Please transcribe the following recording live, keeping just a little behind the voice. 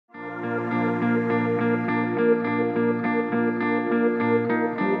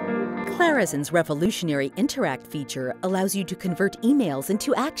Clarizen's revolutionary InterAct feature allows you to convert emails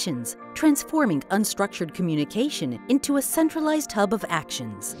into actions, transforming unstructured communication into a centralized hub of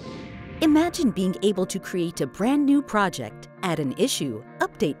actions. Imagine being able to create a brand new project, add an issue,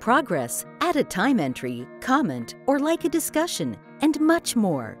 update progress, add a time entry, comment, or like a discussion, and much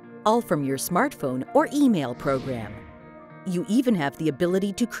more, all from your smartphone or email program. You even have the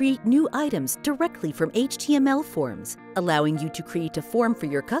ability to create new items directly from HTML forms, allowing you to create a form for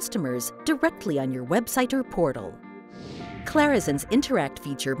your customers directly on your website or portal. Clarizen's InterAct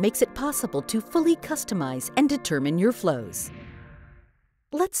feature makes it possible to fully customize and determine your flows.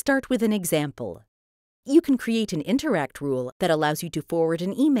 Let's start with an example. You can create an InterAct rule that allows you to forward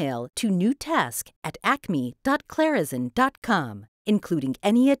an email to newtask@acme.clarizen.com, including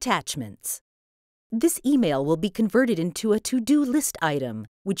any attachments. This email will be converted into a to-do list item,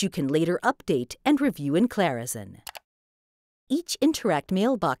 which you can later update and review in Clarizen. Each InterAct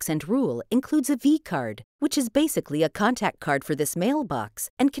mailbox and rule includes a V-card, which is basically a contact card for this mailbox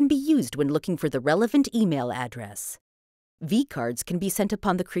and can be used when looking for the relevant email address. V-cards can be sent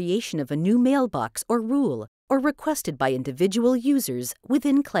upon the creation of a new mailbox or rule, or requested by individual users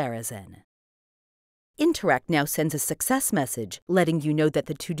within Clarizen. InterAct now sends a success message letting you know that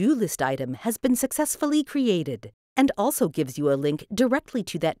the to-do list item has been successfully created, and also gives you a link directly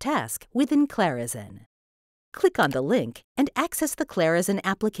to that task within Clarizen. Click on the link and access the Clarizen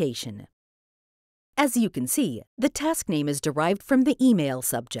application. As you can see, the task name is derived from the email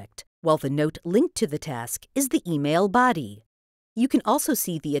subject, while the note linked to the task is the email body. You can also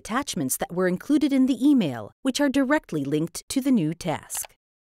see the attachments that were included in the email, which are directly linked to the new task.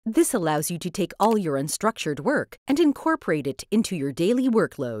 This allows you to take all your unstructured work and incorporate it into your daily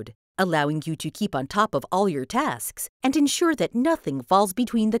workload, allowing you to keep on top of all your tasks and ensure that nothing falls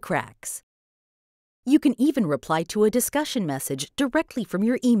between the cracks. You can even reply to a discussion message directly from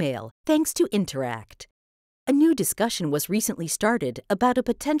your email, thanks to InterAct. A new discussion was recently started about a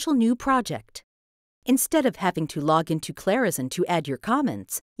potential new project. Instead of having to log into Clarizen to add your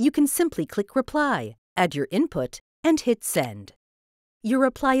comments, you can simply click Reply, add your input, and hit Send. Your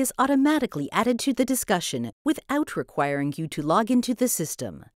reply is automatically added to the discussion without requiring you to log into the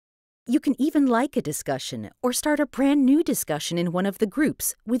system. You can even like a discussion or start a brand new discussion in one of the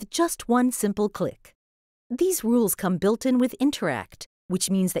groups with just one simple click. These rules come built in with InterAct, which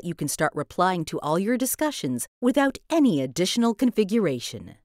means that you can start replying to all your discussions without any additional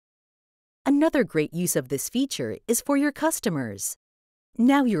configuration. Another great use of this feature is for your customers.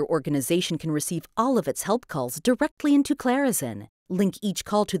 Now your organization can receive all of its help calls directly into Clarizen, link each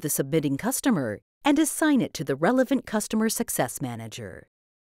call to the submitting customer, and assign it to the relevant customer success manager.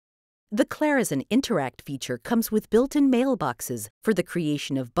 The Clarizen InterAct feature comes with built-in mailboxes for the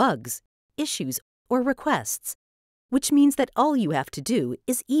creation of bugs, issues, or requests, which means that all you have to do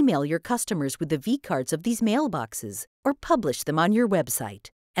is email your customers with the V-cards of these mailboxes or publish them on your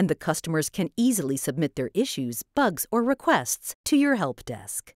website, and the customers can easily submit their issues, bugs, or requests to your help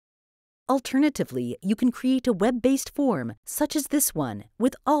desk. Alternatively, you can create a web-based form, such as this one,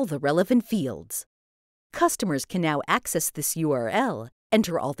 with all the relevant fields. Customers can now access this URL,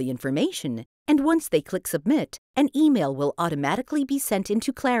 enter all the information, and once they click Submit, an email will automatically be sent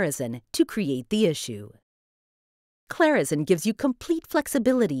into Clarizen to create the issue. Clarizen gives you complete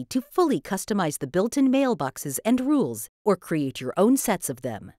flexibility to fully customize the built-in mailboxes and rules, or create your own sets of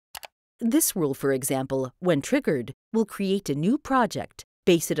them. This rule, for example, when triggered, will create a new project,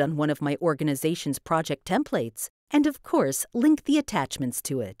 base it on one of my organization's project templates, and of course, link the attachments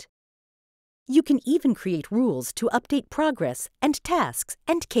to it. You can even create rules to update progress and tasks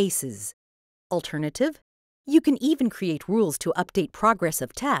and cases. Alternative, you can even create rules to update progress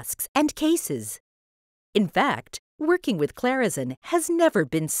of tasks and cases. In fact, working with Clarizen has never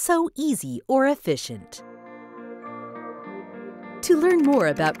been so easy or efficient. To learn more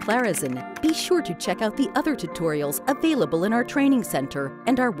about Clarizen, be sure to check out the other tutorials available in our training center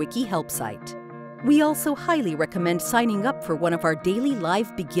and our Wiki help site. We also highly recommend signing up for one of our daily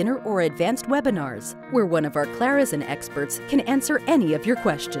live beginner or advanced webinars, where one of our Clarizen experts can answer any of your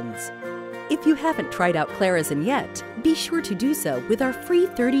questions. If you haven't tried out Clarizen yet, be sure to do so with our free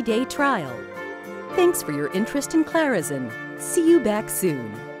 30-day trial. Thanks for your interest in Clarizen. See you back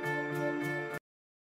soon.